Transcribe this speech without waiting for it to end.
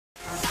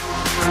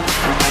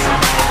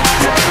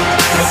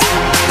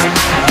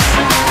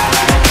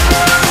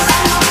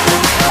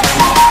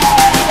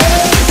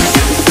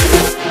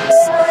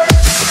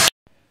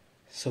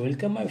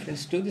Welcome my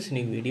friends to this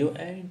new video,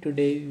 and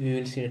today we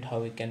will see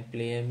how we can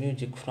play a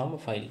music from a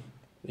file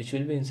which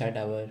will be inside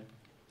our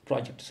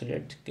project. So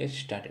let's get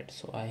started.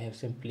 So I have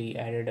simply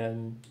added a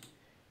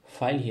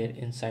file here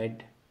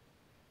inside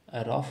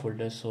a raw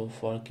folder. So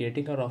for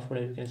creating a raw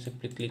folder, you can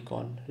simply click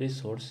on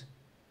resource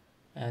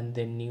and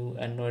then new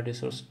Android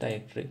resource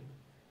directory,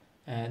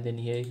 and then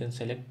here you can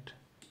select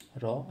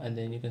raw and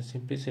then you can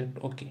simply select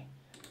OK,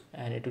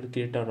 and it will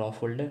create a raw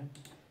folder,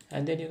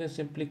 and then you can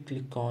simply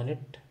click on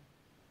it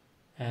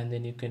and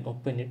then you can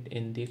open it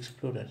in the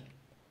Explorer.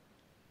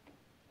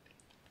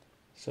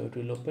 So it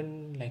will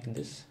open like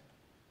this,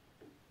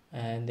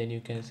 and then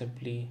you can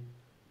simply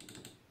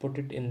put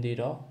it in the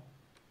raw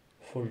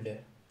folder.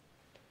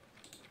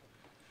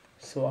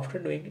 So after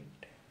doing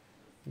it,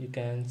 you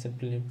can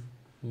simply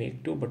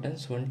make two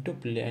buttons, one to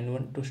play and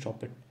one to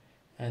stop it,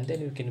 and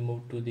then you can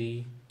move to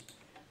the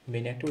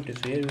main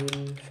activities where we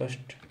will first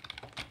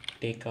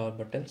take our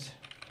buttons.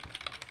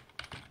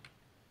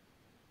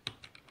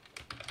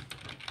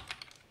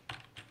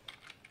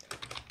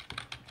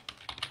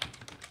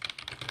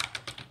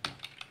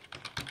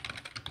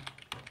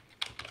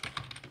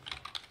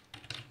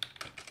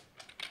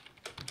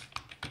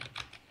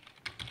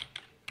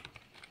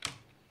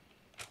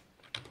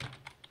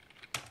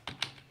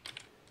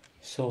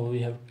 So we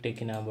have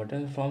taken our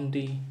button from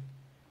the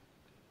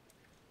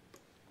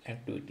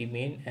activity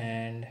main,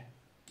 and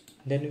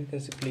then we can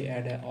simply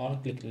add an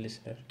on-click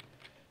listener.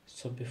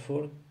 So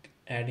before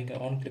adding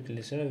an on-click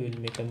listener, we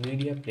will make a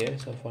media player.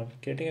 So for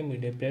creating a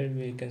media player,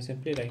 we can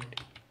simply write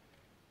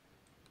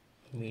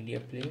media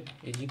player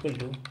is equal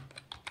to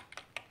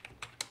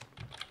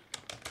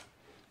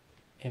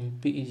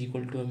mp is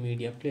equal to a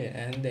media player,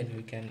 and then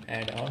we can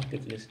add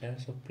on-click listener.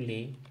 So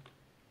play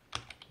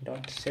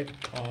dot set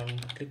on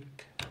click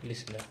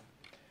listener,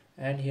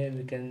 and here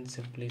we can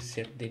simply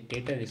set the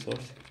data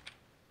resource.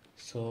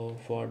 So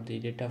for the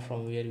data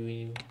from where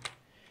we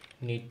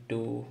need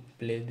to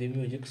play the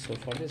music, so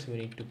for this we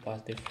need to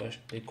pass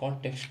the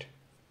context,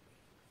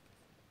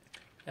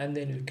 and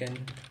then we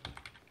can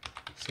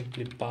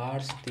simply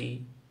parse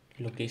the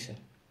location.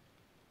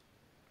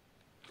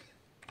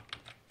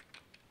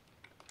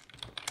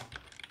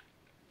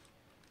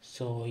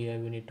 So here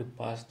we need to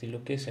pass the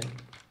location.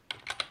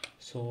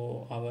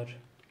 So our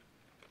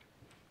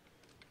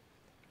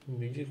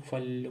music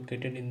file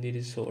located in the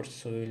resource,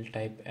 so we will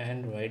type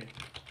Android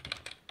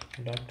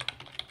dot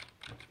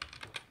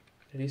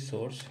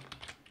resource,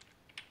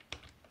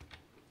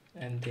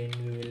 and then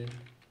we will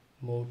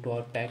move to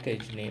our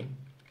package name.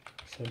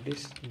 So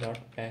this dot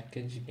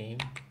package name,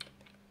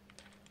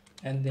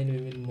 and then we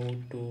will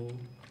move to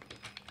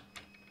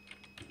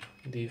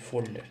the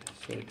folder.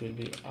 So it will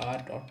be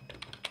r dot,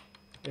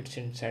 it's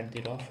inside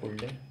the raw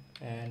folder,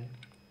 and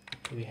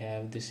we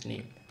have this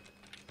name.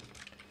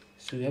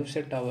 So we have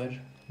set our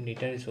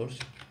data resource,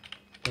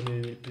 then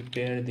we will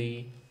prepare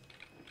the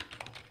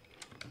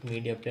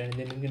media player, and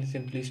then we can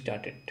simply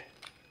start it.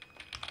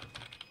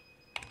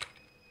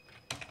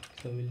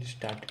 So we'll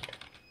start it,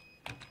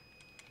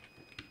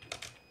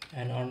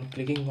 and on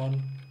clicking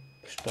on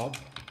stop,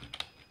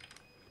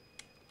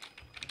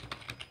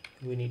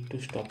 we need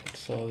to stop it.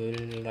 So we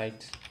will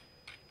write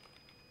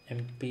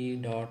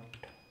mp dot,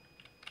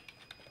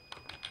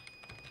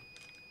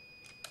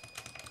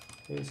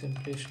 we will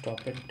simply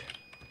stop it,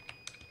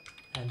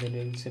 and then we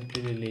will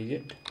simply release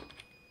it,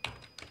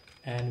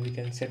 and we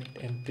can set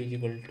mp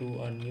equal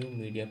to a new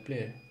media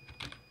player.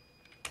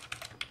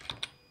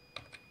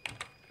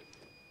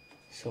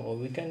 So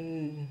we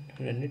can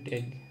run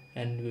it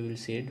and we will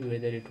see it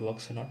whether it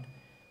works or not.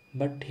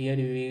 But here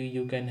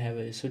you can have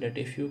a issue that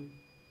if you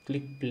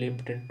click play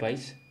button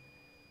twice,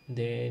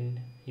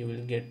 then you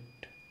will get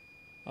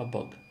a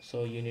bug.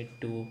 So you need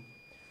to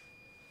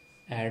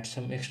add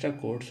some extra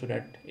code so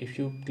that if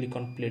you click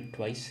on play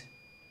twice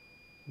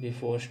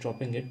before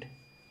stopping it,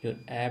 your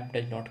app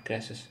does not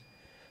crashes.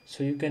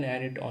 So you can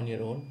add it on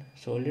your own.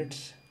 So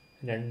let's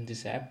run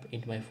this app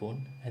in my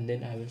phone, and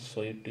then I will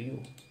show it to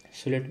you.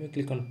 So let me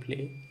click on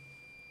play,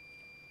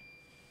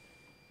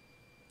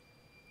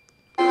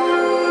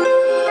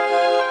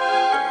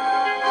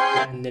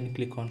 and then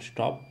click on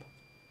stop,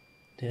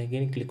 then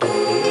again click on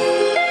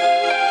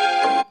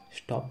play,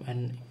 stop,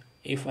 and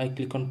if I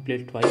click on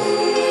play twice,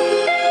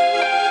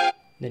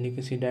 then you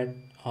can see that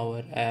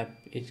our app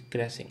is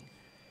crashing.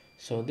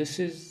 So this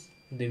is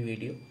the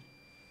video,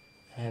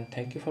 and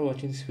thank you for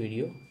watching this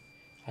video.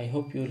 I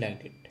hope you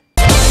liked it.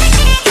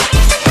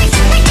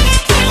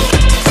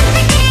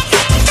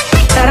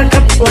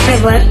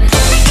 Whatever.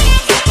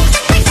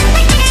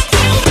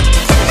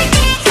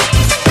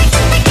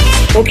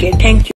 Okay, thank you.